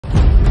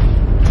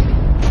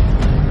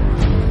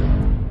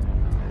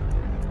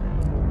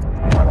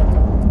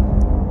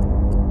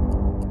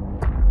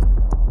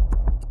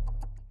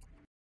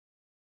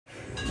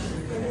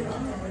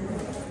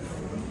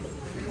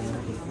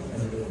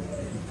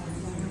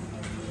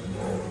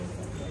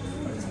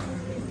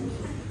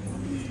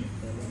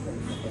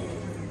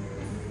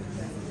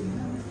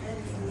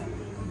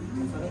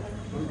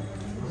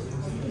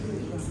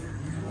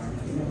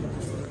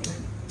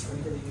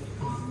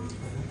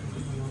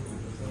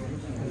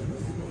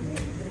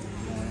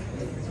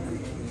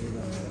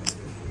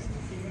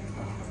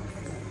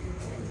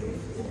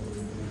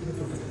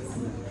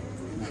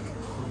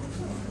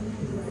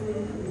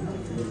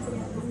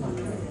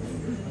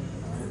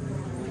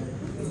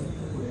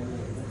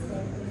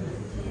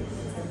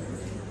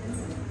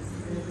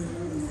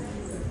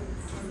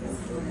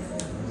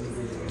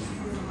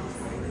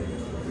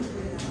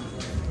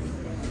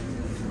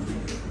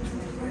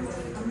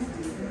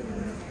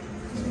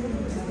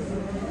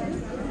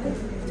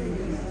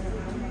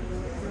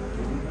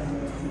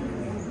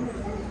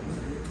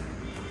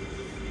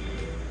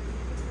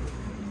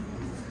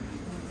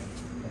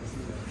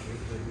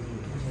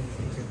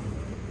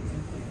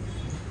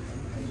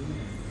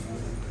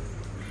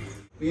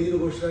വേദിയിൽ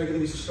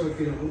ഉപവിഷ്ടരായിരിക്കുന്ന വിശിഷ്ട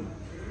വ്യക്തികൾക്കും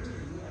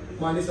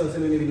മാന്യ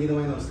സദസ്സിന്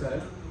വിനീതമായ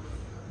നമസ്കാരം.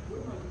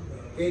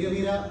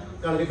 ഏകവീര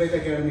കളരിപ്പയറ്റ്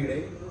അക്കാദമിയുടെ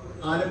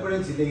ആലപ്പുഴ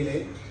ജില്ലയിലെ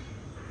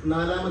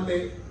 4ാമത്തെ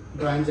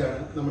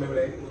ബ്രാഞ്ചാണ്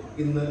നമ്മളിവിടെ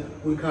ഇന്ന്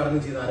ഉദ്ഘാടനം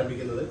ചെയ്ത്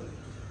ആരംഭിക്കുന്നത്.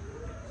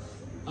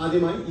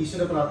 ആദ്യമായി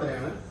ഈശ്വര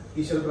പ്രാർത്ഥനയാണ്.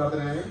 ഈശ്വര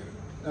പ്രാർത്ഥനയായ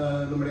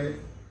നമ്മുടെ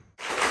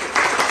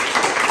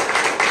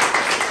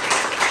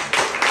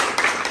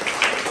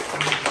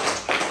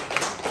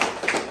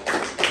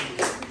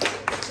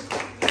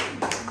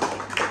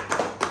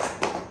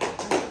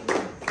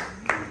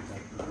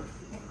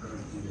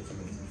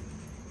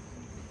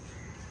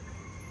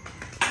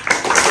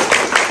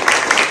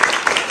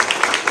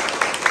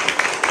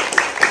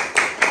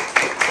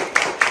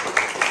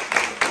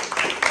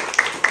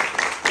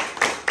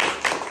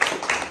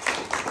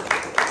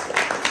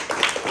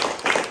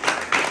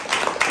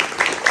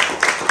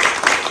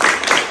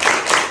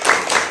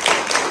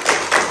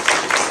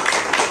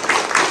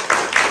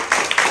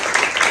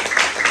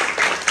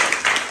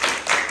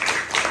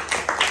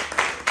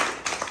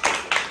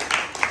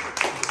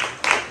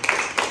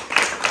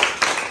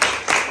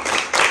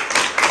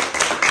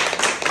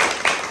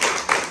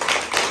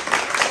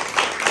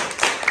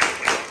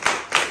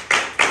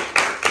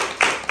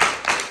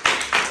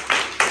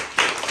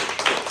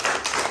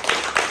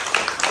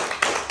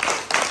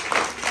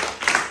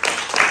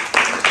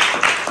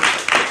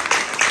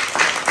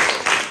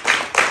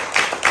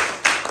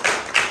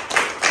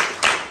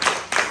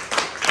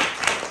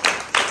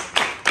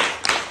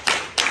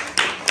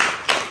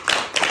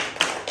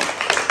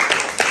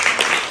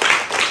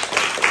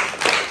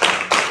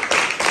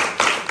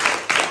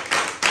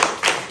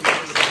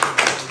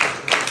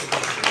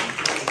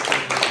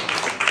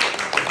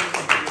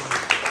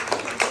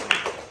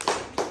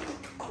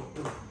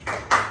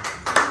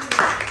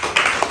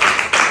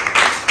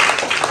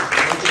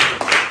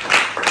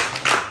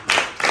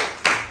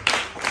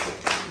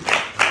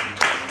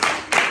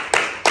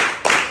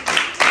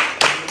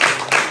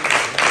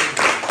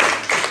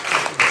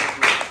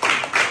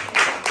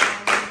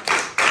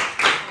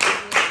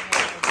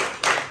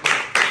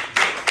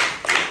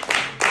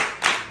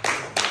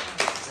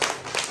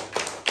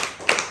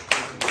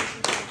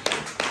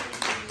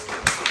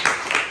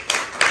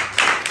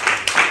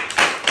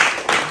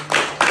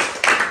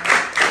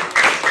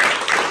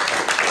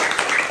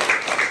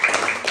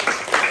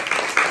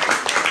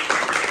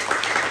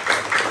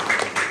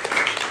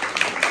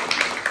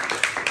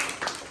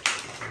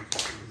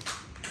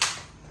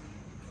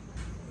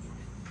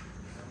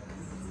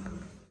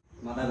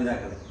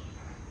മാതാപിതാക്കളെ,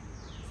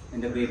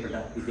 എൻ്റെ പ്രിയപ്പെട്ട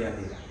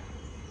വിദ്യാർത്ഥികൾ,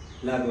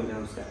 എല്ലാവർക്കും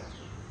നമസ്കാരം.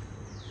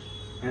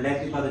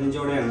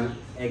 2015ഓടെയാണ്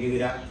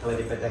ഏകവീര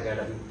കളരിപ്പയറ്റ്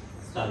അക്കാദമി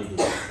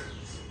സ്ഥാപിക്കുന്നത്.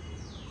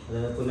 അത്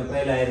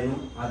പുന്നപ്രയിലായിരുന്നു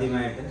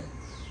ആദ്യമായിട്ട്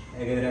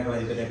ഏകവീര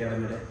കളരിപ്പയറ്റ്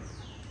അക്കാദമിയുടെ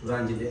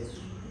ബ്രാഞ്ചിൻ്റെ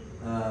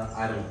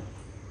ആരംഭം.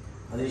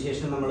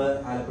 അതിനുശേഷം നമ്മൾ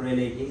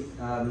ആലപ്പുഴയിലേക്ക്,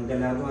 നിങ്ങൾക്ക്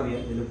എല്ലാവർക്കും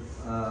അറിയാം, ഇതിലും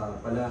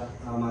പല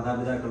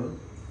മാതാപിതാക്കളും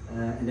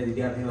എൻ്റെ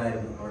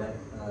വിദ്യാർത്ഥികളായിരുന്നു അവിടെ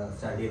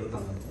സ്റ്റാർട്ട് ചെയ്ത്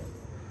തന്നത്.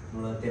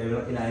 നമ്മൾ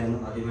തിരവിളക്കിലായിരുന്നു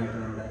ആദ്യമായിട്ട്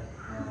നമ്മുടെ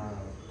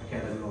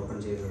അക്കാദമി ഓപ്പൺ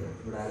ചെയ്തത്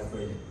ഇവിടെ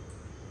ആലപ്പുഴയിൽ.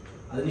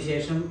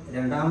 അതിനുശേഷം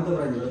 2ാമത്തെ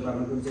ബ്രാഞ്ച്,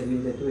 പറഞ്ഞപ്പോൾ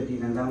ചെറിയൊരു തെറ്റ് പറ്റി,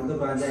 2ാമത്തെ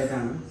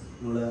ബ്രാഞ്ചായിട്ടാണ്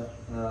നമ്മൾ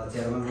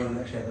ചേർമംഗലം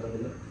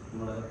ക്ഷേത്രത്തിൽ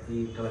നമ്മൾ ഈ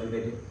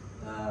കളരിപ്പയറ്റ്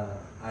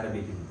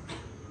ആരംഭിക്കുന്നത്.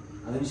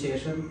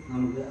 അതിനുശേഷം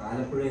നമുക്ക്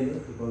ആലപ്പുഴയിൽ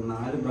ഇപ്പോൾ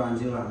 4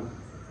 ബ്രാഞ്ചുകളാണ്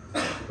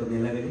ഇപ്പോൾ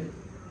നിലവിൽ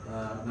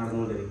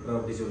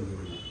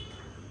പ്രവർത്തിച്ചുകൊണ്ടിരിക്കുന്നത്.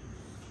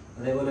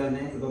 അതേപോലെ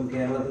തന്നെ ഇപ്പം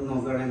കേരളത്തിൽ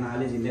നോക്കുകയാണെങ്കിൽ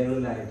 4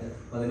 ജില്ലകളിലായിട്ട്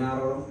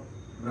 16ഓളം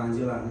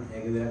ബ്രാഞ്ചുകളാണ്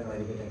ഏകവീര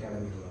കളരിപ്പയറ്റ്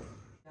അക്കാദമിയിലുള്ളത്.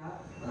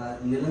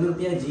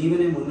 നിലനിർത്തിയ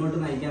ജീവനെ മുന്നോട്ട്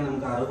നയിക്കാൻ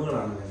നമുക്ക്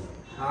അറിവുകളാണ് വേണ്ടത്.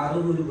 ആ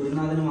അറിവ് ഒരു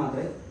ഗുരുനാഥന്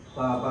മാത്രമേ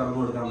പറഞ്ഞു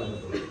കൊടുക്കാൻ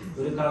പറ്റത്തുള്ളൂ.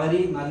 ഒരു കളരി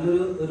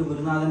നല്ലൊരു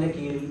ഗുരുനാഥൻ്റെ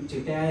കീഴിൽ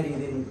ചിട്ടയായ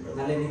രീതിയിൽ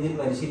നല്ല രീതിയിൽ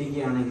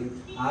പരിശീലിക്കുകയാണെങ്കിൽ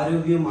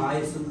ആരോഗ്യവും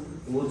ആയുസ്സും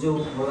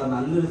ഊർജവും ഉള്ള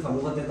നല്ലൊരു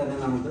സമൂഹത്തെ തന്നെ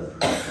നമുക്ക്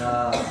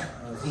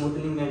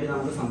സമൂഹത്തിനും വേണ്ടി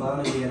നമുക്ക്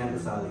സംഭാവന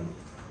ചെയ്യാനായിട്ട് സാധിക്കും.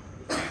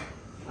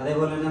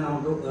 അതേപോലെ തന്നെ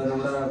നമുക്ക്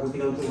നമ്മുടെ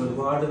കുട്ടികൾക്ക്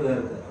ഒരുപാട്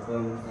പേർക്ക്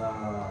ഇപ്പം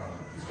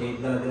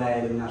സ്റ്റേറ്റ്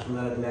തലത്തിലായാലും നാഷണൽ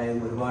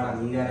തലത്തിലായാലും ഒരുപാട്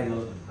അംഗീകാരങ്ങൾ,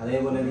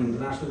 അതേപോലെ തന്നെ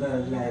ഇൻ്റർനാഷണൽ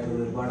തലത്തിലായാലും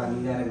ഒരുപാട്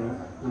അംഗീകാരങ്ങൾ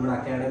നമ്മുടെ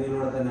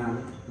അക്കാദമിയിലൂടെ തന്നെയാണ്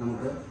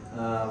നമുക്ക്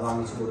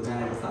വാങ്ങിച്ചു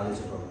കൊടുക്കാനായിട്ട്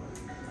സാധിച്ചിട്ടുള്ളത്.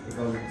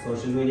 ഇപ്പം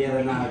സോഷ്യൽ മീഡിയ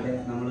തന്നെ ആകട്ടെ,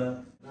 നമ്മൾ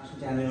ഇൻ്റർനാഷണൽ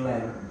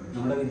ചാനലുകളായാലും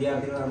നമ്മുടെ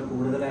വിദ്യാർത്ഥികളാണ്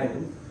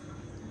കൂടുതലായിട്ടും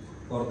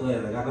പുറത്തു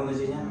വരുന്നത്. കാരണം എന്ന്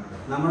വെച്ച് കഴിഞ്ഞാൽ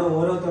നമ്മുടെ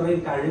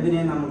ഓരോരുത്തരുടെയും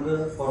കഴിവിനെ നമുക്ക്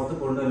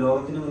പുറത്ത്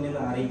ലോകത്തിന് മുന്നിൽ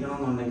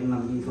അറിയിക്കണമെന്നുണ്ടെങ്കിൽ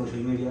നമുക്ക് ഈ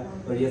സോഷ്യൽ മീഡിയ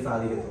വഴിയെ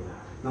സാധിക്കത്തുള്ളൂ.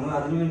 നമ്മൾ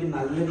അതിനുവേണ്ടി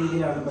നല്ല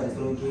രീതിയിലാണ്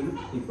പരിശ്രമിക്കുകയും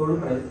ഇപ്പോഴും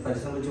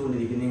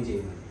പരിശ്രമിച്ചുകൊണ്ടിരിക്കുകയും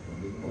ചെയ്യുന്നത്.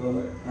 അപ്പോൾ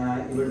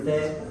ഇവിടുത്തെ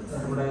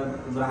നമ്മുടെ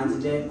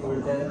ബ്രാഞ്ചിൻ്റെ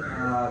ഇവിടുത്തെ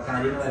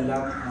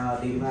കാര്യങ്ങളെല്ലാം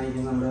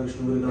തീരുമാനിക്കുന്നത് നമ്മുടെ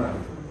വിഷ്ണുഗുരുക്കളാണ്.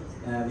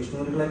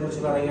 വിഷ്ണുഗുരുക്കളെ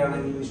കുറിച്ച്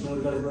പറയുകയാണെങ്കിൽ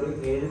വിഷ്ണുഗുരുക്കൾ ഇപ്പോൾ ഒരു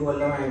 7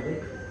 കൊല്ലമായിട്ട്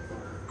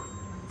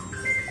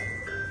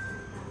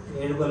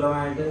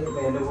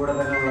ഇപ്പോൾ എൻ്റെ കൂടെ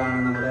തന്നെ ഉള്ളതാണ്.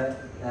 നമ്മുടെ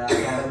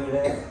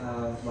അക്കാദമിയുടെ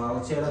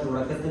വളർച്ചയുടെ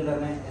തുടക്കത്തിൽ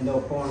തന്നെ എൻ്റെ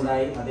ഒപ്പം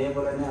ഉണ്ടായി.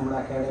 അതേപോലെ തന്നെ നമ്മുടെ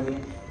അക്കാദമി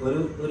ഒരു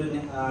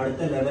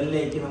അടുത്ത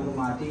ലെവലിലേക്ക് നമുക്ക്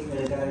മാറ്റി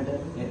എടുക്കാനായിട്ട്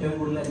ഏറ്റവും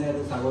കൂടുതൽ തന്നെ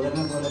ഒരു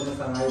സഹോദരനെ പോലെ തന്നെ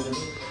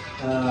സഹായിച്ചത്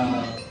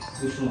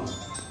വിഷ്ണുവാണ്.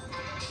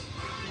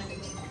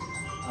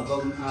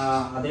 അപ്പം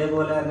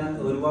അതേപോലെ തന്നെ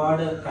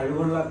ഒരുപാട്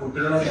കഴിവുള്ള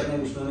കുട്ടികളെ തന്നെ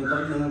വിഷ്ണുവിന്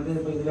ഇപ്പം നിങ്ങൾക്ക്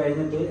ഇപ്പോൾ ഇത്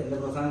കഴിഞ്ഞിട്ട് എൻ്റെ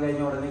പ്രസംഗം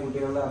കഴിഞ്ഞ ഉടനെ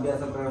കുട്ടികളുടെ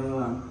അഭ്യാസ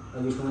പ്രകടനങ്ങളാണ്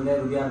വിഷ്ണുവിൻ്റെ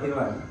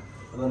വിദ്യാർത്ഥികളാണ്.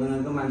 അപ്പോൾ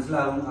നിങ്ങൾക്ക്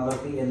മനസ്സിലാവും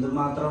അവർക്ക്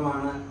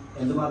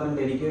എന്തുമാത്രം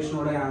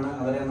ഡെഡിക്കേഷനോടെയാണ്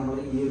അവരെ നമ്മൾ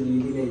ഈ ഒരു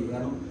രീതിയിലേക്ക്,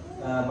 കാരണം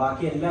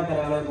ബാക്കി എല്ലാ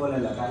കലകളെ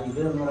പോലെയല്ല, ഇത്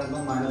എന്ന്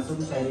പറയുമ്പോൾ മനസ്സും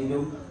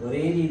ശരീരവും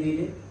ഒരേ രീതിയിൽ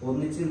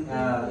ഒന്നിച്ച്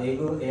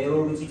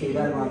ഏകോപിച്ച്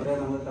ചെയ്താൽ മാത്രമേ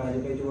നമുക്ക്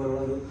കളരിപ്പയറ്റ് പോലുള്ള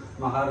ഒരു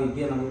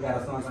മഹാവിദ്യ നമുക്ക്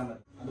കരസ്ഥമാക്കാൻ പറ്റും.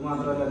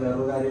 അതുമാത്രമല്ല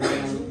വേറൊരു കാര്യം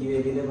ഞാൻ ഈ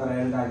വേദിയിൽ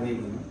പറയാനായിട്ട്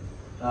ആഗ്രഹിക്കുന്നു.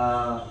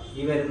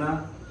 ഈ വരുന്ന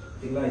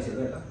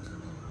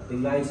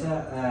തിങ്കളാഴ്ച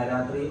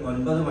രാത്രി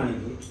 9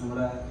 മണിക്ക്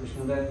നമ്മുടെ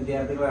വിഷ്ണുവിൻ്റെ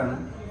വിദ്യാർത്ഥികളാണ്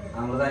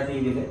അമൃത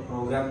TV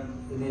പ്രോഗ്രാം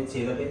ഇത്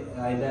ചെയ്തിട്ട്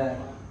അതിൻ്റെ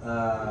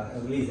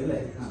റിലീസ് അല്ലേ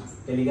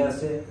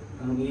ടെലികാസ്റ്റ്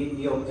നമുക്ക്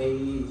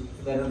ഈ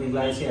വരുന്ന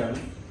തിങ്കളാഴ്ചയാണ്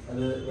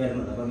അത്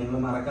വരുന്നത്. അപ്പം നിങ്ങൾ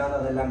മറക്കാതെ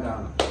അതെല്ലാം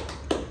കാണണം.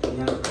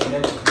 ഞാൻ എൻ്റെ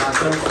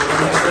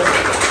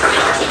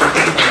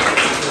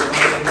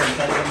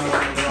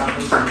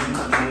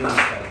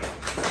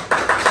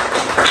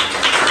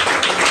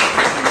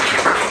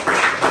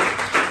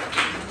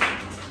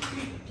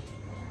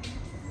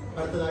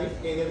അടുത്തതായി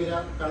ഏകവീര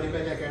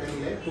കളരിപ്പയറ്റ്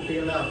അക്കാഡമിയിലെ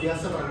കുട്ടികളുടെ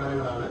അഭ്യാസ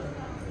പ്രകടനങ്ങളാണ്.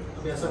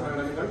 അഭ്യാസ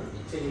പ്രകടനങ്ങൾ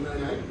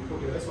ചെയ്യുന്നതിനായി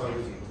കുട്ടികളെ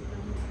സ്വാഗതം ചെയ്യും.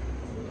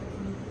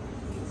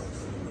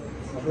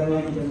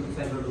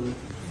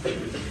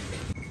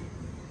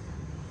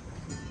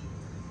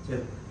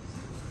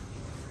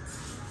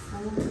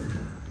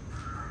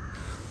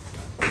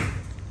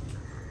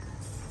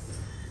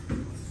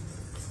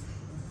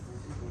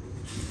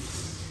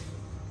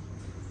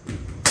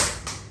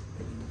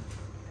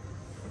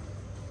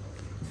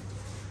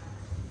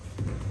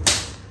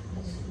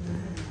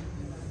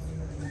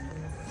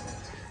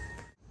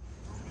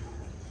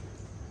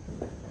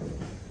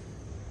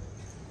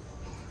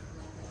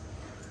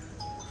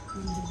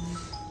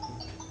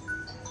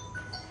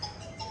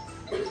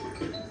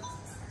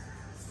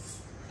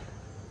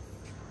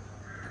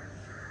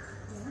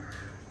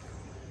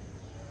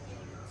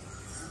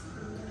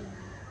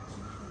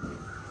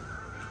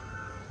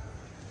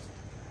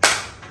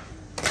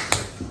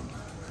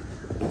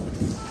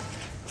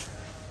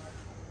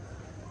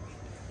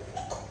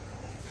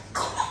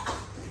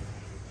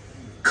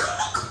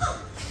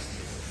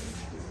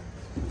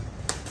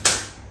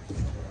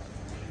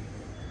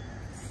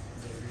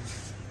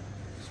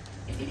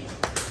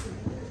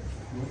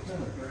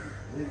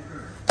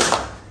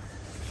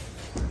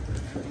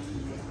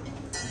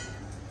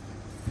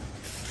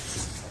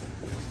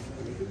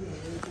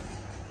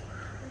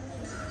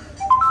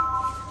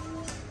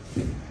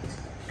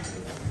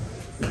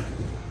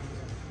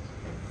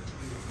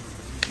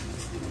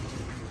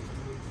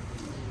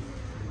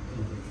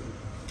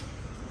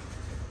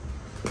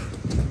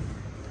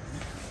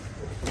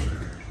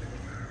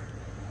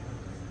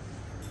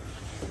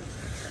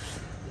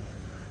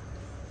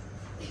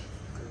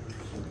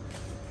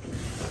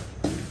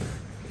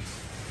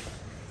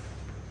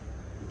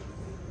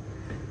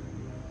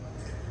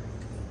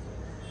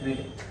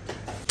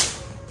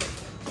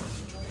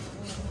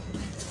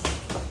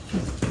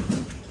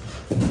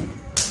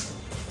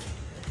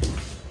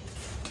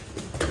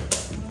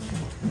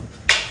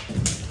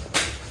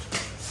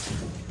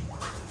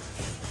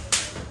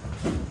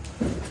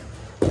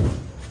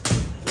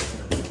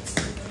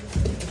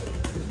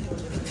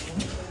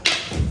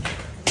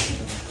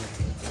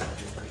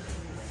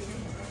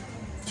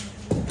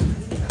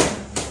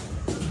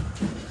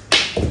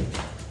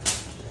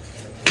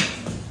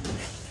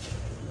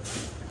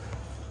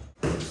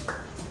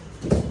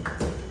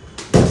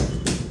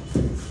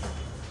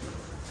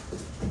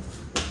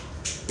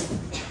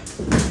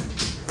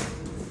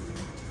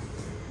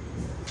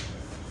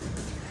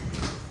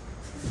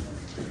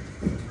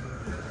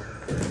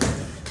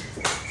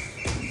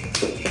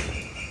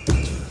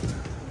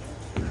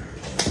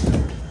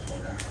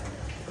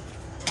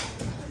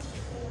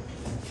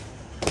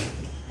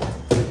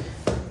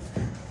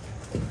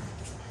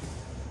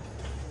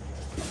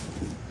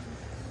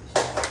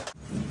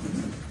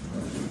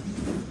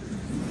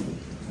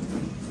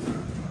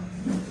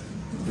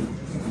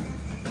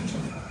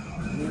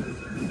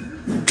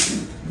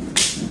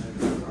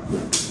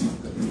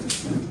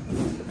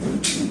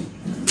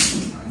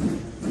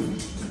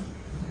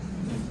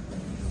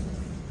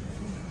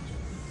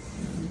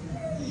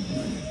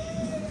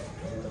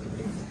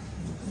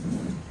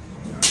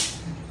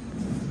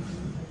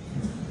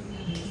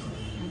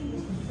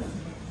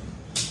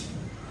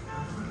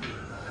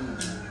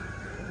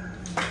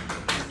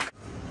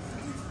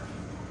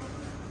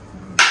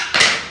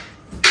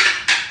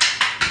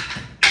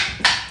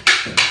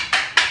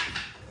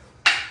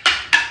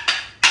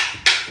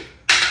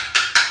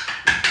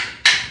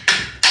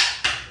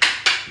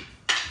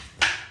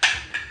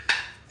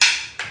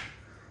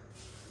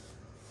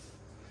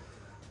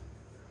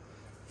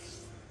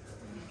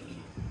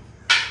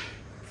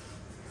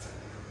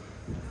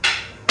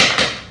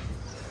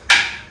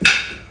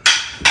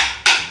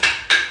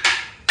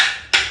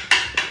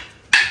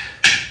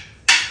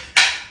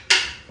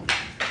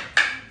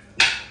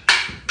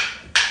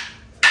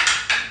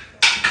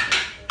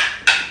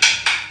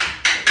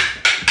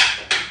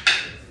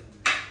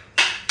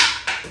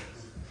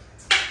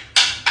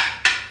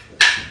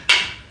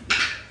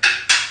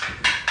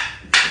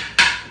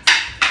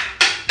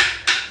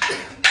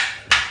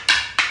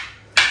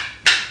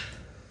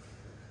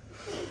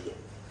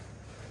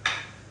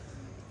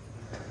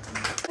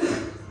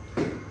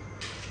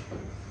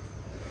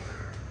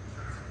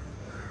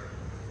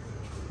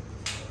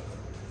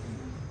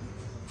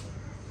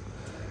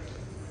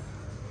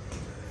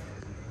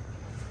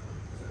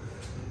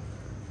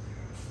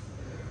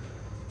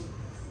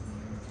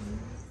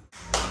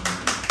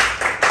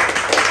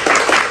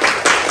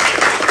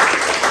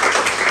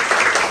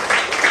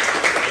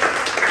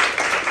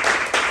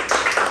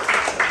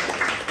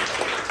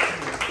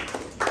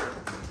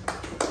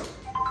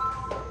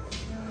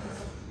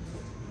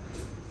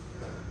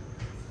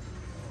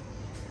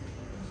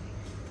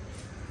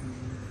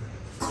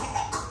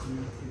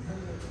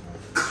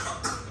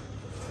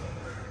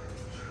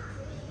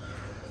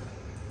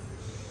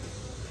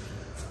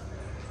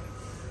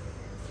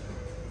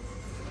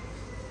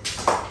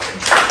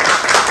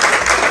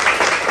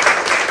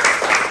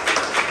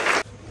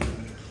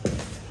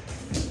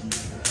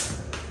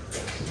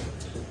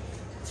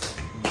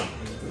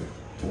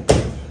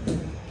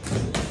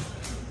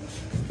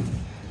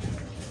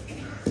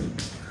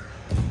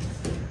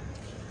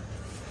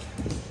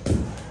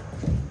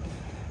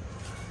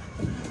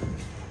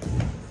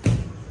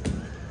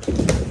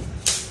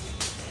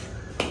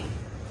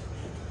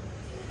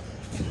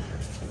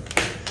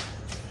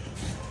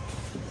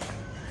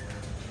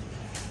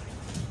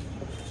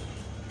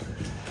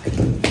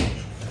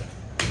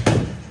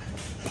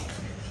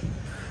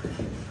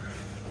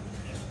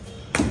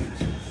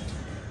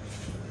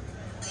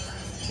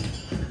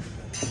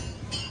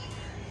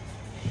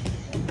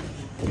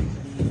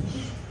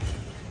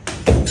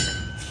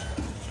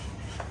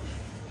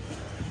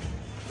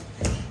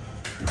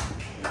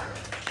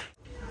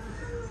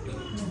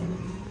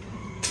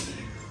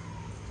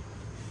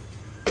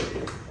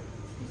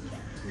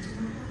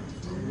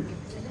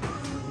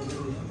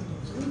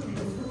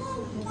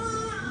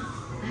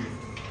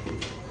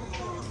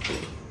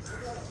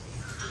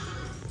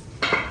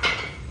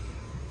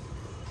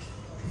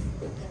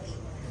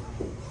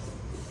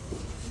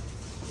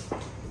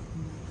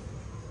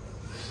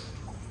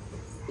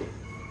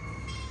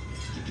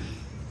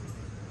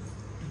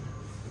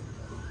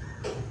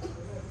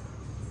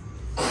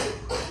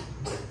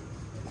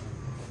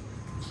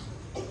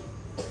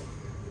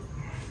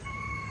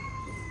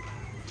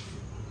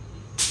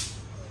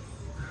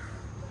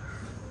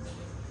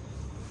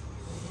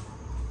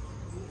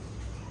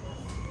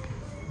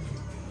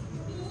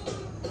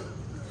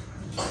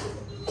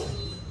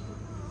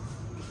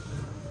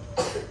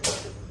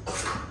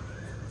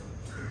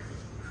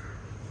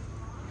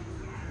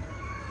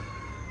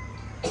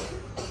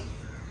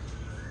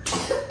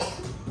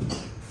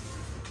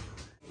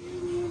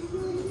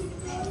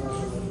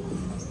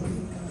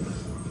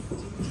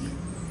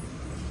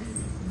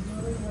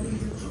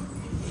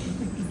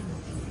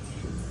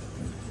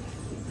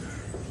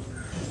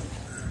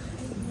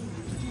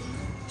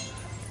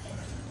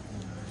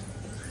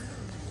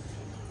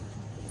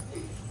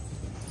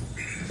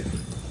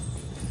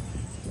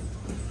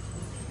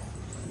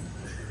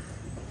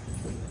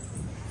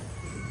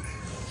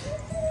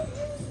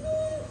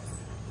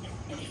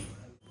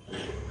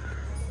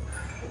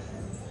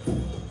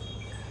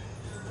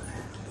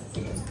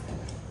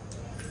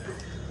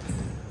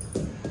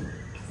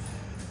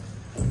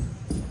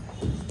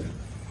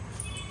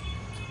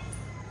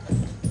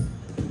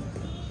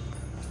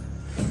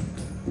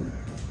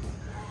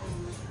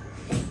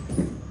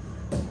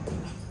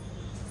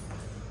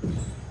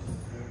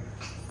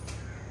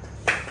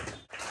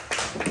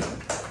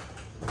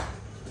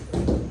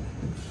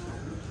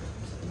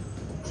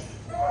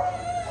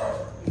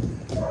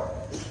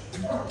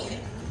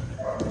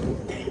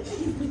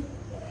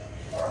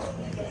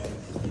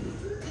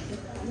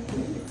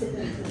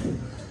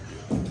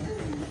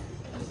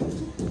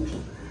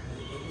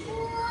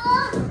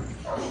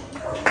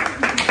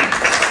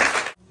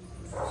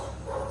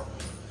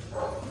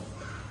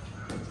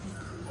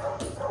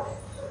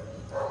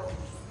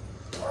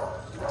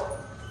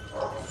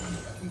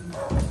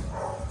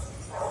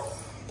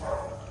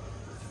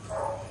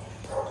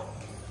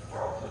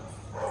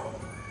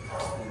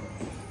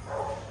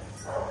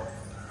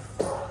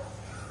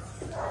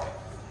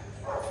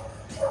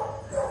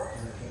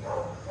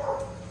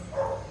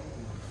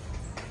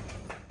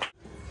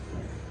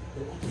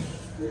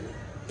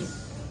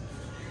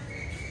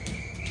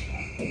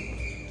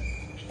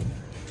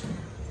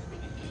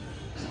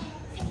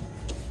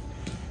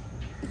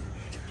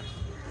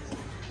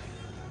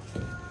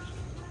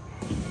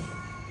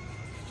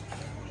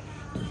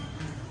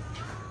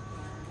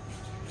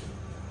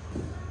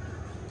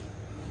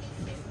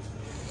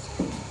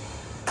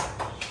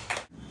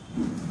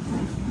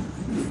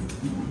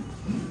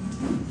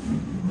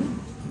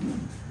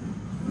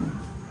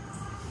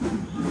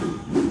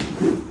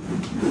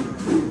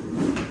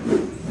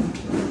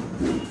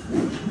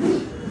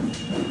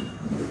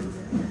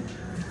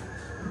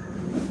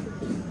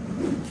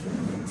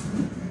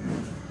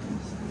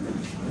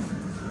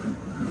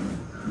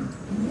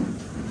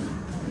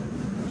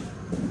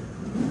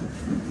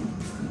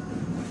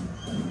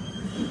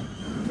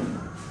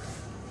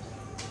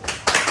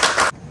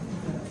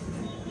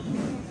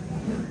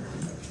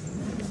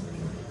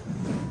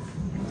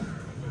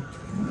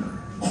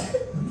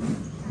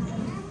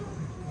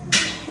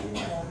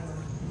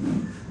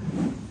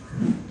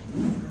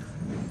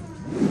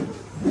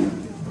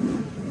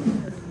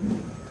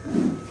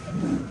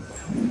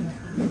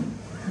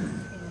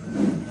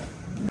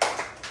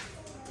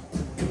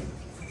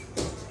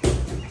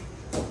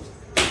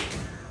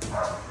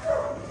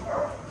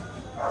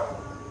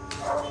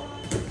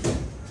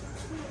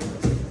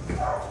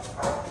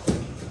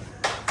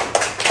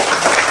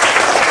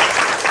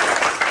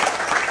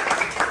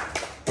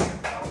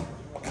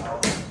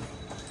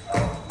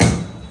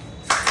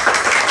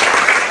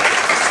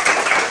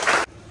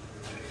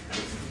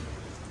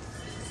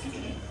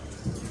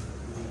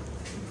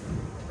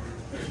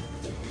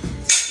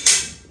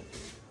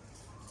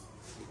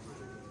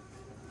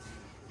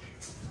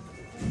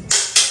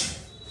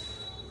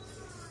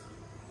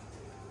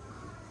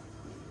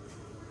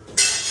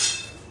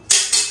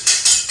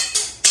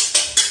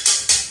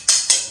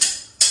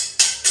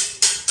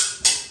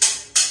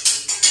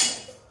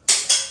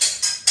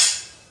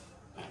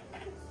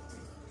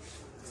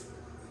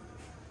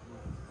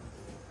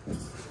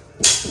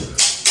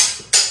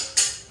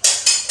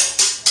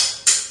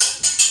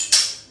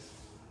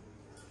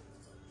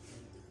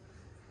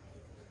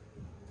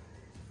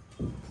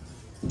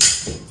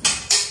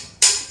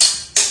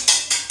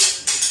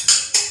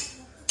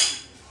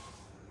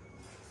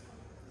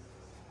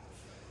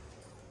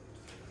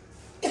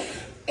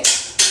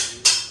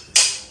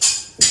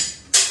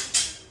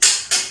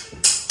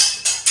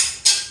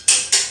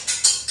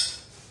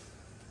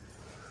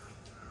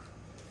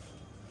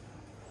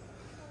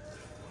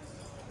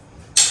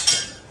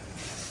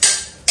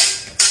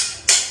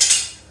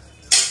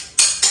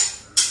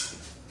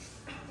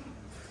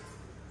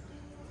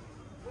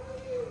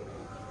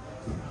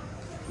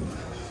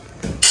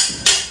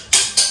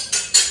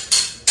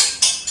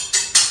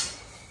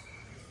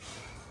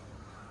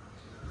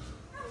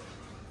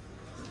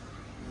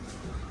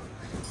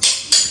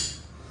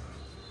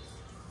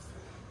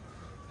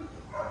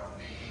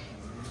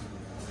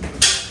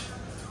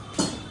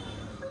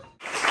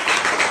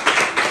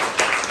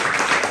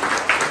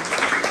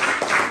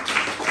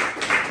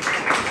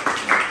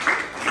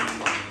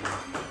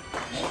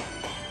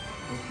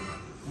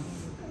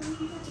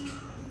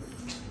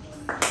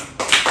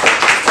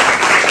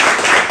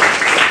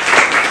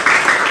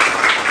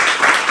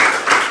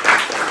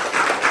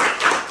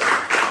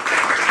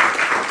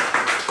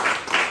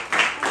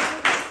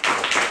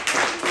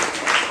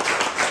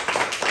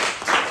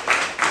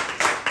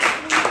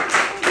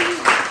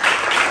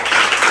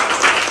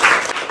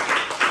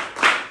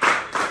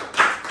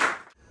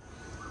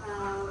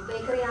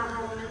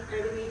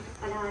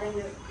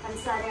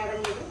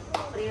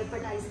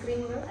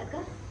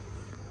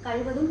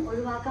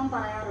 ഒഴിവാക്കാൻ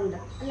പറയാറുണ്ട്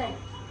അല്ലേ?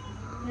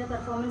 ഇങ്ങനെ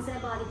പെർഫോമൻസിനെ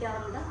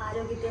ബാധിക്കാറുണ്ട്,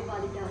 ആരോഗ്യത്തെ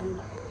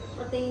ബാധിക്കാറുണ്ട്.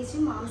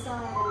 പ്രത്യേകിച്ചും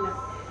മാംസാഹാരങ്ങൾ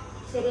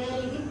ശരിയായ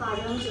രീതിയിൽ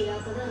പാചകം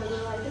ചെയ്യാത്തത്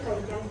റെഗുലറായിട്ട്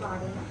കഴിക്കാൻ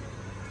പാടില്ല.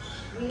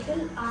 വീട്ടിൽ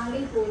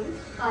ആണെങ്കിൽ പോലും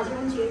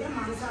പാചകം ചെയ്ത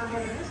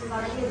മാംസാഹാരങ്ങൾ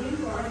വളരെയധികം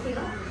കുറയ്ക്കുക.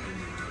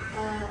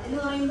 എന്ന്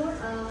പറയുമ്പോൾ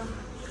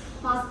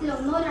മാസത്തിൽ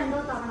 1-2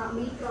 തവണ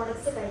മീറ്റ്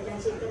പ്രോഡക്ട്സ് കഴിക്കാൻ,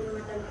 ചിക്കൻ,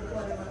 മട്ടൺ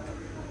പോലെയുള്ള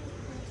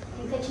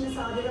ഇൻഫെക്ഷന്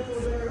സാധ്യത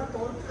കൂടുതലുള്ള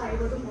പോർക്ക്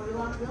കഴിവതും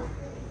ഒഴിവാക്കുക.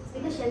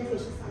 പിന്നെ ഷെൽ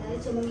ഫിഷസ്,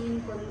 അതായത് ചെമ്മീൻ,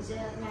 കൊഞ്ച്,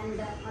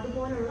 ഞണ്ട്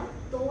അതുപോലുള്ള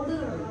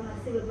തോടുകളുള്ള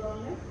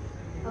മത്സ്യവിഭവങ്ങൾ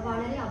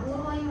വളരെ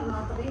അപൂർവമായി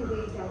മാത്രമേ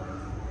ഉപയോഗിക്കാവൂ.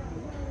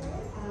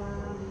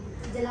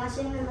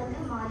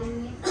 ജലാശയങ്ങളിലൊക്കെ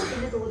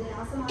മാലിന്യത്തിൻ്റെ തോത്,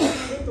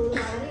 രാസമാലിന്യത്തിൻ്റെ തോത്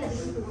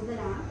വളരെയധികം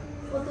കൂടുതലാണ്.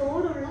 അപ്പോൾ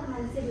തോടുള്ള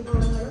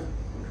മത്സ്യവിഭവങ്ങളും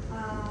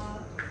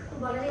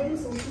വളരെയധികം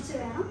സൂക്ഷിച്ച്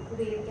വേണം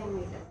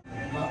ഉപയോഗിക്കാനായിട്ട്.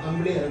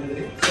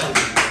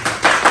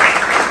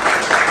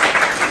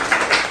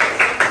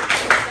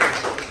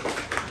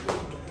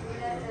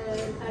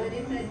 കളരി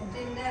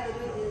ഫെസ്റ്റിൻ്റെ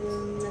ഒരു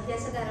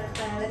അത്യാവശ്യ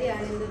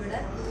കളരിയാണ് ഇന്നിവിടെ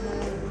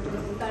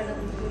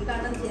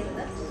ഉദ്ഘാടനം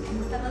ചെയ്തത്.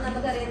 അപ്പോൾ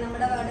നമുക്കറിയാം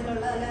നമ്മുടെ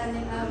വാർഡിലുള്ള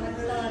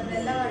മറ്റുള്ള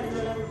എല്ലാ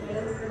വാർഡിലുള്ള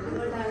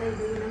കുട്ടികൾക്കൊണ്ടാണ്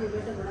ഇതിങ്ങനെ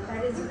മുന്നോട്ട് പോകുന്നത്.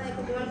 കാര്യം വെച്ചാൽ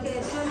കുട്ടികൾക്ക്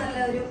ഏറ്റവും നല്ല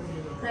ഒരു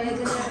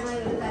പ്രയോജനകരമായ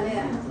ഒരു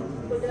കലയാണ്.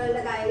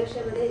 കുട്ടികളുടെ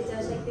കായികക്ഷമത,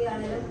 ഇച്ഛാശക്തി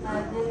ആണെങ്കിലും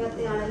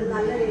ആത്മീയശക്തി ആണെങ്കിലും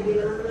നല്ല രീതിയിൽ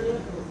നമ്മളൊരു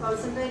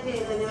കോൺസെൻട്രേറ്റ്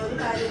ചെയ്ത് കഴിഞ്ഞാൽ ഒരു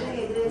കാര്യത്തെ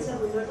കേന്ദ്രീകരിച്ച്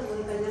മുന്നോട്ട്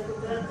പോയി കഴിഞ്ഞാൽ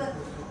കുട്ടികൾക്ക്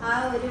ആ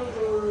ഒരു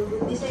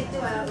ബുദ്ധിശക്തി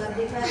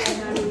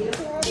വർദ്ധിക്കാനായിട്ടാണെങ്കിലും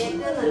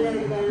ഏറ്റവും നല്ല ഒരു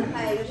ഇതാണ്.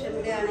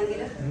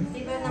 കായികക്ഷമതയാണെങ്കിലും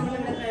ഇപ്പം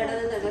നമ്മളിവിടെ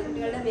പ്രകടനം തന്നെ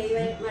കുട്ടികളുടെ മെയ്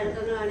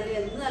മഴക്കങ്ങളാണെങ്കിലും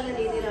എന്ത് നല്ല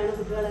രീതിയിലാണ്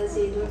കുട്ടികൾ അത്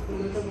ചെയ്ത്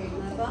മുന്നോട്ട്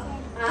പോകുന്നത്. അപ്പോൾ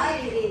ആ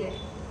രീതിയിൽ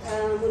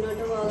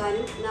മുന്നോട്ട്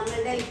പോകാനും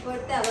നമ്മളുടെ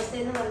ഇപ്പോഴത്തെ അവസ്ഥ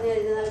എന്ന് പറഞ്ഞു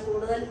കഴിഞ്ഞാൽ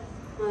കൂടുതൽ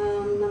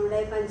നമ്മുടെ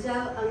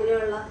പഞ്ചാബ്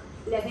അങ്ങനെയുള്ള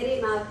ലഹരി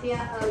മാഫിയ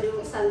ഒരു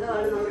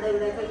സംഘമാണ് നമ്മുടെ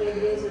ഇവിടെയൊക്കെ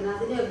കേന്ദ്രീകരിച്ചിരുന്നത്.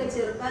 അതിനെയൊക്കെ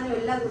ചെറുക്കാനും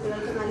എല്ലാ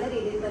കുട്ടികൾക്കും നല്ല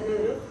രീതിയിൽ തന്നെ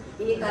ഒരു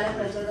ഈ കല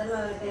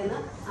പ്രചോദനമാകട്ടെ എന്ന്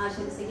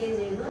ആശംസിക്കുകയും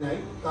ചെയ്യുന്നു.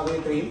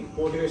 കവയിത്രിയും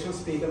മോട്ടിവേഷൻ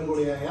സ്പീക്കറും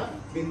കൂടിയായ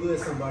ബിന്ദു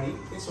എസ് അമ്പാടി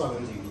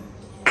സ്വാഗതം ചെയ്യുന്നു.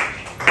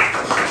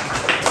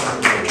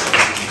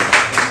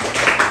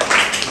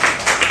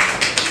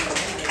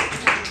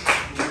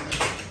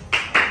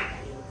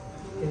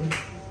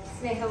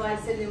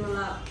 സ്നേഹവാത്സല്യമുള്ള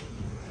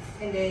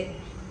എൻ്റെ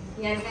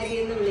ഞാൻ ഹരി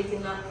എന്ന്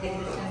വിളിക്കുന്ന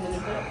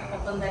ഹരികൃഷ്ണങ്ങൾക്ക്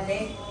ഒപ്പം തന്നെ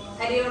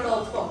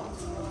ഹരിയോടൊപ്പം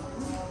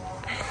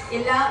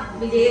എല്ലാ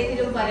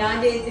വിജയത്തിലും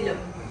പരാജയത്തിലും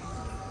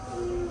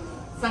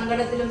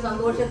സങ്കടത്തിലും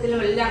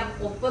സന്തോഷത്തിലും എല്ലാം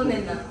ഒപ്പം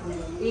നിന്ന്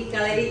ഈ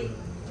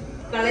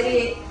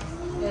കളരിയെ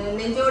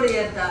നെഞ്ചോട്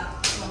ചേർത്ത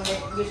നമ്മുടെ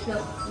വിഷ്ണു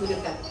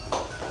ഗുരുക്കൾ,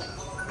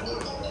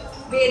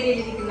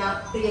 വേദിയിലിരിക്കുന്ന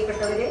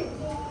പ്രിയപ്പെട്ടവരെ,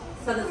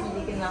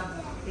 സദസ്സിലിരിക്കുന്ന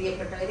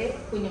പ്രിയപ്പെട്ടവരെ,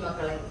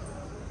 കുഞ്ഞുമക്കളെ,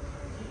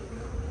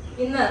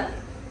 ഇന്ന്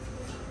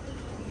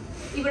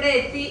ഇവിടെ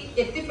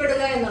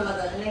എത്തിപ്പെടുക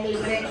എന്നുള്ളത് അല്ലെങ്കിൽ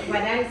ഇവിടെ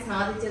വരാൻ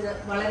സാധിച്ചത്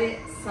വളരെ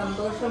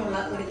സന്തോഷമുള്ള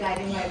ഒരു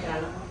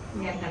കാര്യമായിട്ടാണ്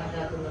ഞാൻ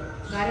കണക്കാക്കുന്നത്.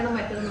 കാരണം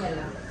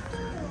മറ്റൊന്നുമല്ല,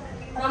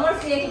 നമ്മൾ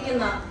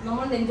സ്നേഹിക്കുന്ന,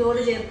 നമ്മൾ നെഞ്ചോട്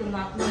ചേർക്കുന്ന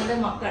നമ്മുടെ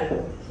മക്കൾ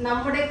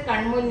നമ്മുടെ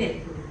കൺമുന്നിൽ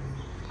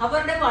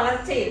അവരുടെ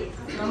വളർച്ചയിൽ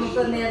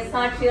നമുക്ക്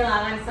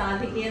നേർസാക്ഷികളാകാൻ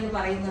സാധിക്കുക എന്ന്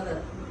പറയുന്നത്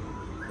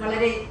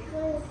വളരെ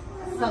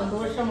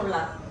സന്തോഷമുള്ള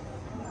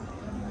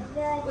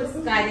ഒരു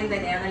കാര്യം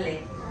തന്നെയാണല്ലേ.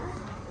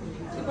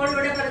 ഇപ്പോൾ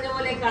ഇവിടെ പറഞ്ഞ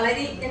പോലെ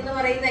കളരി എന്ന്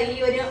പറയുന്ന ഈ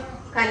ഒരു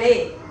കലയെ,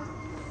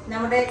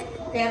 നമ്മുടെ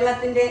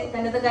കേരളത്തിന്റെ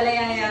തനത്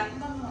കലയായ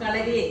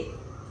കളരിയെ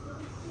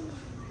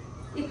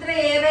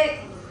ഇത്രയേറെ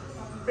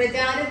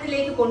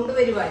പ്രചാരത്തിലേക്ക്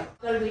കൊണ്ടുവരുവാൻ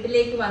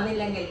വീട്ടിലേക്ക്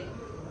വന്നില്ലെങ്കിൽ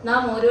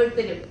നാം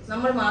ഓരോരുത്തരും,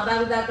 നമ്മൾ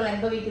മാതാപിതാക്കൾ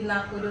അനുഭവിക്കുന്ന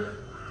ഒരു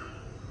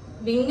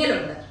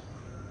വിങ്ങലുണ്ട്.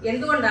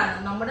 എന്തുകൊണ്ടാണ്?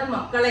 നമ്മുടെ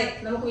മക്കളെ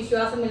നമുക്ക്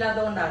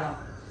വിശ്വാസമില്ലാത്തതുകൊണ്ടാണോ?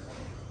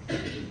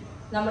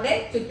 നമ്മുടെ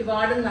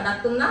ചുറ്റുപാടും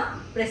നടക്കുന്ന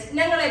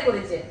പ്രശ്നങ്ങളെ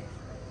കുറിച്ച്,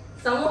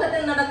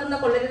 സമൂഹത്തിൽ നടക്കുന്ന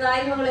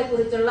കൊള്ളരുതായ്മകളെ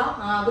കുറിച്ചുള്ള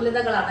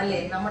ആകുലതകളാണല്ലേ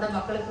നമ്മുടെ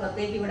മക്കളെ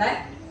പുറത്തേക്ക് വിടാൻ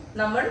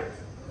നമ്മൾ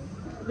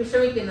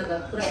വിഷമിക്കുന്നത്.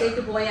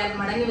 പുറത്തേക്ക് പോയാൽ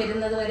മടങ്ങി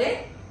വരുന്നത് വരെ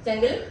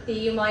ചെങ്കിൽ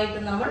തീയുമായിട്ട്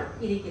നമ്മൾ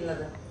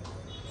ഇരിക്കുന്നത്.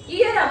 ഈ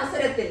ഒരു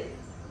അവസരത്തിൽ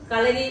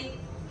കളരി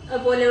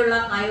പോലെയുള്ള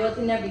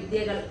ആയോധന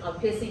വിദ്യകൾ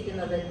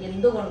അഭ്യസിക്കുന്നത്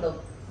എന്തുകൊണ്ടും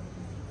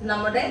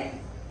നമ്മുടെ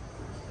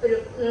ഒരു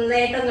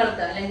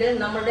നേട്ടങ്ങൾക്ക് അല്ലെങ്കിൽ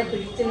നമ്മുടെ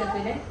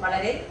പിടിച്ചുനിൽപ്പിന്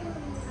വളരെ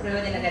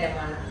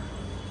പ്രയോജനകരമാണ്.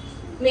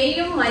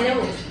 മെയ്യും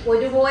മനവും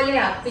ഒരുപോലെ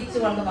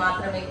അർപ്പിച്ചുകൊണ്ട്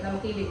മാത്രമേ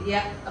നമുക്ക് ഈ വിദ്യ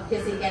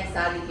അഭ്യസിക്കാൻ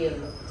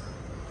സാധിക്കുകയുള്ളൂ.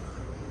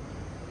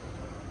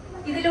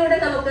 ഇതിലൂടെ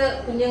നമുക്ക്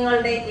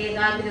കുഞ്ഞുങ്ങളുടെ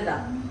ഏകാഗ്രത,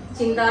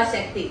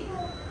 ചിന്താശക്തി,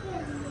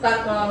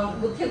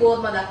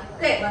 ബുദ്ധികൂർമ്മത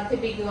ഒക്കെ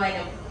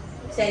വർദ്ധിപ്പിക്കുവാനും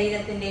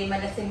ശരീരത്തിന്റെയും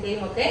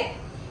മനസ്സിന്റെയും ഒക്കെ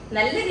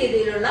നല്ല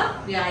രീതിയിലുള്ള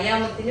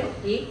വ്യായാമത്തിനും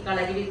ഈ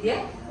കളരി വിദ്യ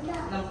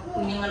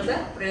കുഞ്ഞുങ്ങൾക്ക്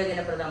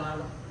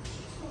പ്രയോജനപ്രദമാണ്.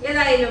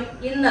 ഏതായാലും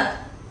ഇന്ന്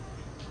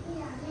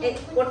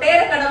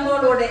ഒട്ടേറെ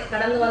കടമ്പോടുകൂടെ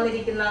കടന്നു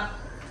വന്നിരിക്കുന്ന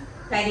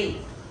കരി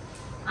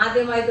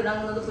ആദ്യമായി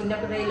തുടങ്ങുന്നത്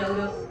പുന്നപ്പുഴയിൽ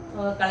ഒരു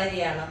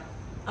കളരിയാണ്.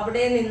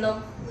 അവിടെ നിന്നും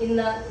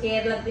ഇന്ന്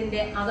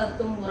കേരളത്തിന്റെ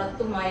അകത്തും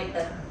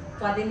പുറത്തുമായിട്ട്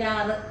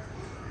 16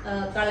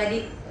 കളരി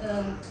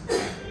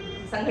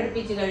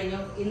സംഘടിപ്പിച്ചു കഴിഞ്ഞു.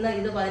 ഇന്ന്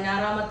ഇത്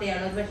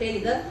 16ാമത്തെയാണ്. പക്ഷേ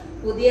ഇത്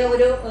പുതിയ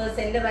ഒരു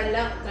സെന്റർ അല്ല,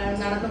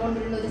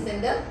 നടന്നുകൊണ്ടിരുന്ന ഒരു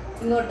സെന്റർ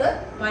ഇങ്ങോട്ട്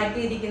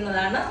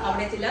മാറ്റിയിരിക്കുന്നതാണ്.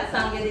 അവിടെ ചില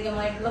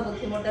സാങ്കേതികമായിട്ടുള്ള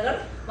ബുദ്ധിമുട്ടുകൾ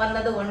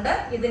വന്നതുകൊണ്ട്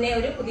ഇതിനെ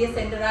ഒരു പുതിയ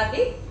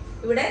സെന്ററാക്കി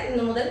ഇവിടെ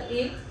ഇന്നു മുതൽ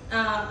ഈ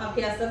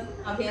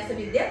അഭ്യാസ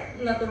വിദ്യ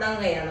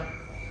തുടങ്ങുകയാണ്.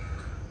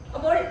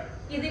 അപ്പോൾ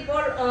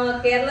ഇതിപ്പോൾ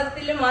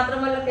കേരളത്തിൽ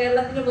മാത്രമല്ല,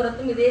 കേരളത്തിന്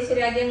പുറത്തും വിദേശ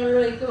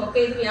രാജ്യങ്ങളിലേക്കും ഒക്കെ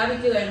ഇത്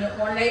വ്യാപിച്ചു കഴിഞ്ഞു.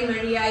 ഓൺലൈൻ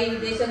വഴിയായി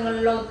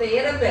വിദേശങ്ങളിലോ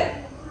ഒട്ടേറെ പേർ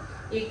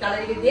ഈ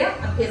കളരി വിദ്യ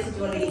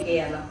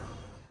അഭ്യസിച്ചുകൊണ്ടിരിക്കുകയാണ്.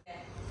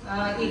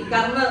 ഈ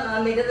കർമ്മ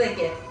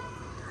നിരതയ്ക്ക്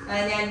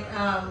ഞാൻ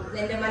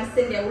എൻ്റെ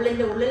മനസ്സിൻ്റെ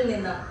ഉള്ളിൽ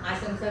നിന്ന്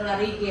ആശംസകൾ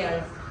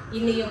അറിയിക്കുകയാണ്.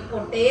 ഇനിയും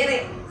ഒട്ടേറെ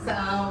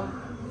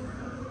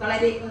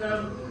കളരി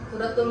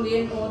പുറത്തും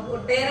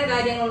ഒട്ടേറെ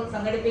കാര്യങ്ങൾ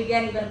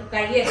സംഘടിപ്പിക്കാൻ ഇവർക്ക്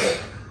കഴിയട്ടെ.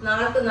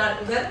 നാൾക്ക് നാൾ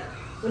ഇവർ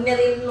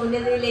ഉന്നതിയിൽ നിന്ന്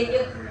ഉന്നതിയിലേക്ക്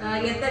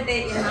എത്തട്ടെ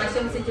എന്ന്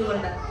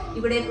ആശംസിച്ചുകൊണ്ട്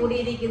ഇവിടെ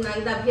കൂടിയിരിക്കുന്ന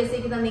ഇത്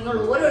അഭ്യസിക്കുന്ന നിങ്ങൾ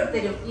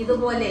ഓരോരുത്തരും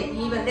ഇതുപോലെ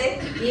ഇവരുടെ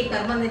ഈ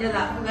കർമ്മനിരത,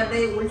 ഇവരുടെ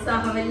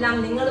ഉത്സാഹമെല്ലാം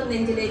നിങ്ങളും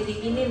നെഞ്ചിലേക്ക്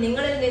ഇനി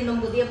നിങ്ങളിൽ നിന്നും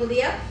പുതിയ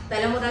പുതിയ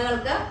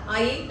തലമുറകൾക്ക്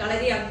ഈ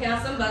കളരി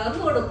അഭ്യാസം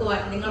പകർന്നു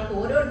കൊടുക്കുവാൻ നിങ്ങൾക്ക്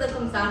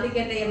ഓരോരുത്തർക്കും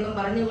സാധിക്കട്ടെ എന്നും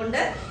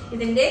പറഞ്ഞുകൊണ്ട്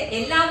ഇതിന്റെ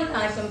എല്ലാവിധ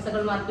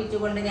ആശംസകളും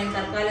അർപ്പിച്ചുകൊണ്ട് ഞാൻ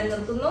തൽക്കാലം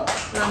നിർത്തുന്നു.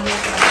 നന്ദി.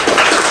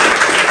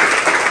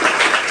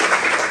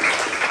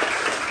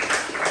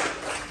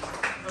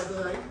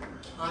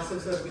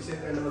 ആശംസ അർപ്പിച്ച്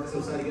രണ്ടാമത്തെ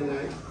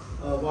സംസാരിക്കുന്നതായി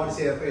വാർഡ്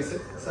ചെയർപേഴ്സൺ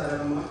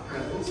സാരമ്മ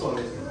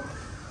സ്വാഗതം ചെയ്യുന്നു.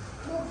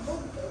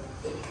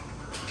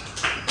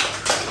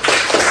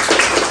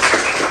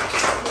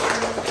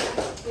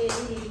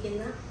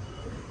 വേദിയിലിരിക്കുന്ന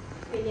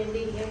പിന്നെ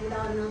ഇവിടെ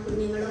വന്ന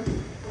കുഞ്ഞുങ്ങളും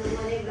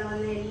അതുപോലെ ഇവിടെ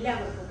വന്ന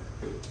എല്ലാവർക്കും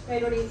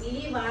അവരോട് ഈ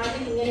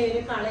വാർഡിൽ ഇങ്ങനെ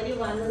ഒരു കളരി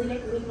വന്നതിനെ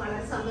കുറിച്ച്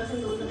വളരെ സന്തോഷം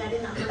തോന്നുന്നു.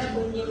 കാര്യം നമ്മുടെ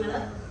കുഞ്ഞുങ്ങൾ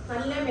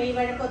നല്ല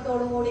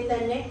മെയ്വഴക്കത്തോടു കൂടി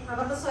തന്നെ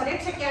അവരുടെ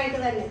സുരക്ഷയ്ക്കായിട്ട്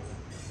തന്നെ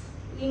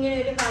ഇങ്ങനെ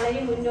ഒരു കളരി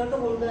മുന്നോട്ട്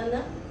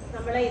കൊണ്ടുവന്ന്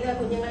നമ്മളെ ഇത്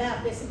കുഞ്ഞുങ്ങളെ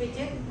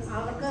അഭ്യസിപ്പിച്ച്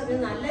അവർക്ക് അത്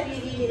നല്ല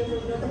രീതിയിൽ ഇത്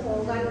മുന്നോട്ട്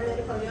പോകാനുള്ള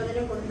ഒരു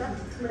പ്രയോജനം കൊടുത്ത്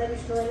നമ്മുടെ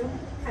വിഷ്ണുവിനും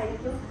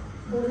ഹരിക്കും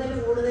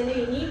കൂടുതൽ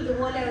ഇനിയും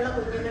ഇതുപോലെയുള്ള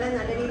കുഞ്ഞുങ്ങളെ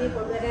നല്ല രീതിയിൽ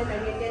കൊണ്ടുവരാൻ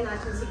കഴിയട്ടെ എന്ന്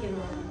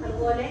ആശംസിക്കുന്നു.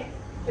 അതുപോലെ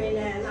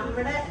പിന്നെ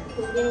നമ്മുടെ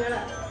കുഞ്ഞുങ്ങൾ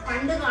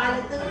പണ്ട്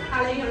കാലത്ത്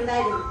കളരി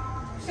ഉണ്ടായിരുന്നു.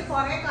 പക്ഷെ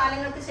കുറേ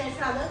കാലങ്ങൾക്ക്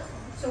ശേഷം അത്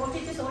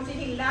സൂക്ഷിച്ച്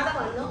ഇല്ലാതെ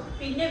വന്നു.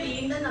 പിന്നെ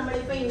വീണ്ടും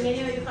നമ്മളിപ്പോൾ ഇങ്ങനെ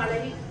ഒരു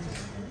കളരി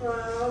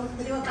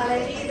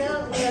ഇത്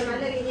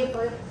നല്ല രീതിയിൽ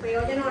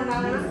പ്രയോജനം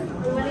ഉണ്ടാകണം.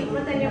 അതുപോലെ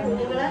ഇപ്പോൾ തന്നെ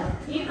കുഞ്ഞുങ്ങൾ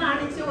ഈ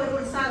കാണിച്ച ഒരു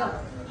ഉത്സാഹം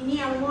ഇനി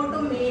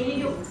അങ്ങോട്ടും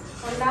മേലിലും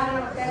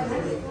ഉണ്ടാകണമൊക്കെ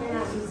ഞാൻ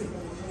ആശംസിക്കുന്നു.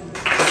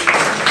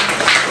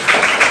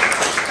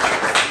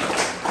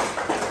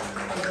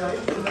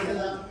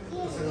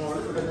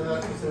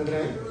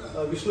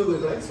 വിഷ്ണു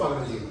ഗുരുക്കളെ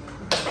സ്വാഗതം ചെയ്യുന്നു.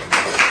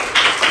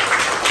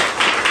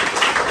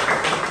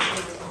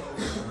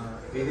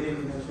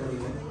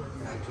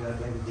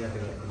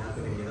 വിദ്യാർത്ഥികളെ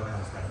എല്ലാവർക്കും വിനീതമായ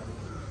നമസ്കാരം.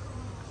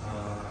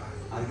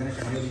 ആദ്യം തന്നെ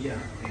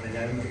ക്ഷമയോദിക്കുകയാണ്.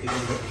 എല്ലാവരും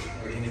നിർത്തിക്കൊണ്ട്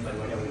എവിടെയും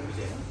പരിപാടി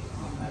അവതരിപ്പിച്ചേക്കാം.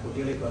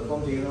 കുട്ടികളെ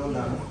പെർഫോം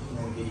ചെയ്യുന്നതുകൊണ്ടാണ്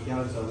നമുക്ക്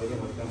ഇരിക്കാനുള്ള സൗകര്യം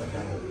ഒരുക്കാൻ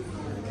പറ്റാത്തത്.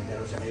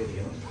 എല്ലാവരും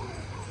ക്ഷമയോദിക്കുന്നു.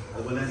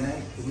 അതുപോലെ തന്നെ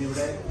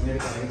ഇന്നിവിടെ ഇങ്ങനെ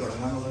ഒരു കളരി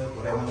തുടങ്ങാമെന്നുള്ളത്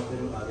കുറേ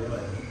നാളത്തൊരു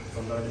ആഗ്രഹമായിരുന്നു.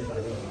 സ്വന്തമായിട്ട്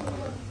കളരി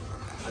തുടങ്ങുന്നത്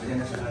അത്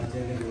തന്നെ സഹായിച്ച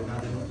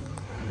ഗുരുനാഥനും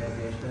എൻ്റെ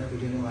ജ്യേഷ്ഠ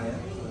തുല്യനുമായ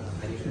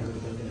ഹരീഷ്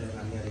കുടുംബത്തിൻ്റെ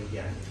നന്ദി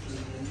അറിയിക്കുകയാണ്.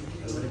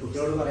 അതുപോലെ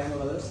കുട്ടികളോട്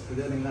പറയാനുള്ളത്,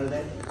 ഇത്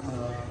നിങ്ങളുടെ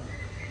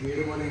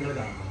വീട് പോലെ നിങ്ങൾ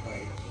കാണണം.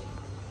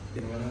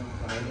 നിങ്ങൾ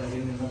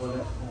കളരിയിൽ നിന്ന പോലെ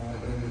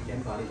ഇവിടെ നിൽക്കാൻ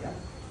പാടില്ല.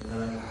 നിങ്ങൾ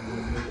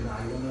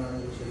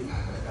ആയുധങ്ങളാണെങ്കിലും ശരി,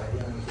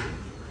 കളരിയാണെങ്കിലും ശരി,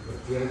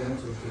 വൃത്തിയായി തന്നെ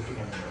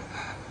സൂക്ഷിക്കണം.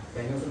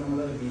 കഴിഞ്ഞ ദിവസം നമ്മൾ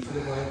ബീച്ചിൽ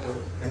പോയപ്പോൾ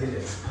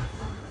കണ്ടില്ലേ,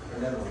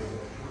 എന്താ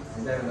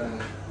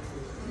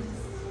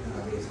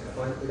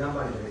അപ്പോൾ ഇടാൻ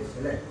പാടില്ല വേസ്റ്റ്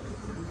അല്ലേ?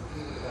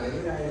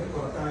 കളരിയിലായാലും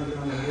പുറത്താണെങ്കിലും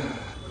നമ്മൾ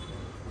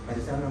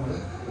പരിസരം നമ്മൾ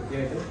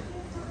വൃത്തിയായിട്ട്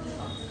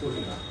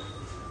സൂക്ഷിക്കണം.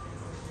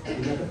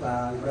 ഇന്നത്തെ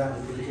ഇവിടെ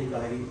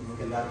കളരി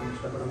നമുക്ക് എല്ലാവർക്കും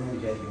ഇഷ്ടപ്പെടുമെന്ന്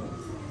വിചാരിക്കുന്നു.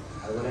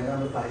 അതുപോലെ തന്നെ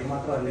നമ്മൾ കളരി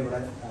മാത്രമല്ല ഇവിടെ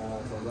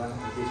കൊണ്ടുപോകാൻ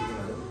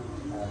ഉദ്ദേശിക്കുന്നത്.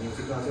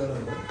 മ്യൂസിക്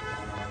ക്ലാസ്സുകളുണ്ട്,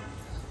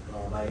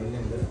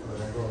 വയലിനുണ്ട്,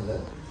 മൃദംഗമുണ്ട്,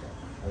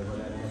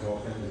 അതുപോലെ തന്നെ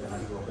വോക്കലുണ്ട്,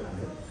 കർണാടിക്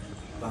വോക്കലുണ്ട്.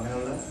 അപ്പം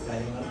അങ്ങനെയുള്ള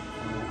കാര്യങ്ങൾ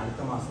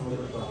അടുത്ത മാസം മുതൽ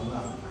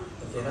തുടങ്ങുന്നതാണ്.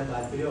 പ്രത്യേക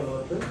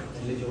താല്പര്യമുള്ളവർക്ക്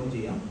ഇതിൽ ജോയിൻ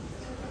ചെയ്യാം.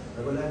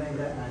 അതുപോലെ തന്നെ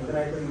ഇവിടെ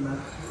ആങ്കറായിട്ട് നിന്ന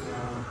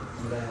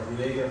നമ്മുടെ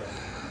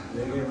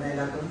വിവേകേട്ടനെ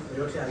എല്ലാവർക്കും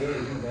ഒരുപക്ഷെ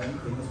അറിയായിരിക്കും. അദ്ദേഹം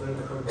ഫിറ്റ്നസ് വേൾഡ്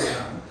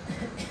റെക്കോർഡാണ്.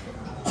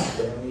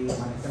 ഈ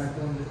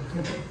മനക്കണക്ക്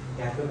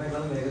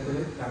കാൽക്കുലേറ്ററിനേക്കാളും വേഗത്തിൽ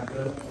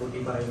കണക്കുകൾ കൂട്ടി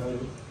പറയുന്ന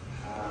ഒരു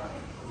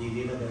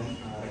രീതിയിൽ അദ്ദേഹം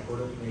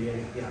റെക്കോർഡ് നേടിയ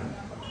വ്യക്തിയാണ്.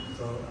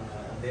 സോ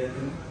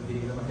അദ്ദേഹത്തിനും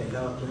ഇതിരിക്കുന്ന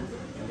മറ്റെല്ലാവർക്കും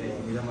എൻ്റെ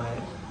വിനീതമായ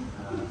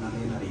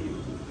നന്ദി അറിയിക്കും.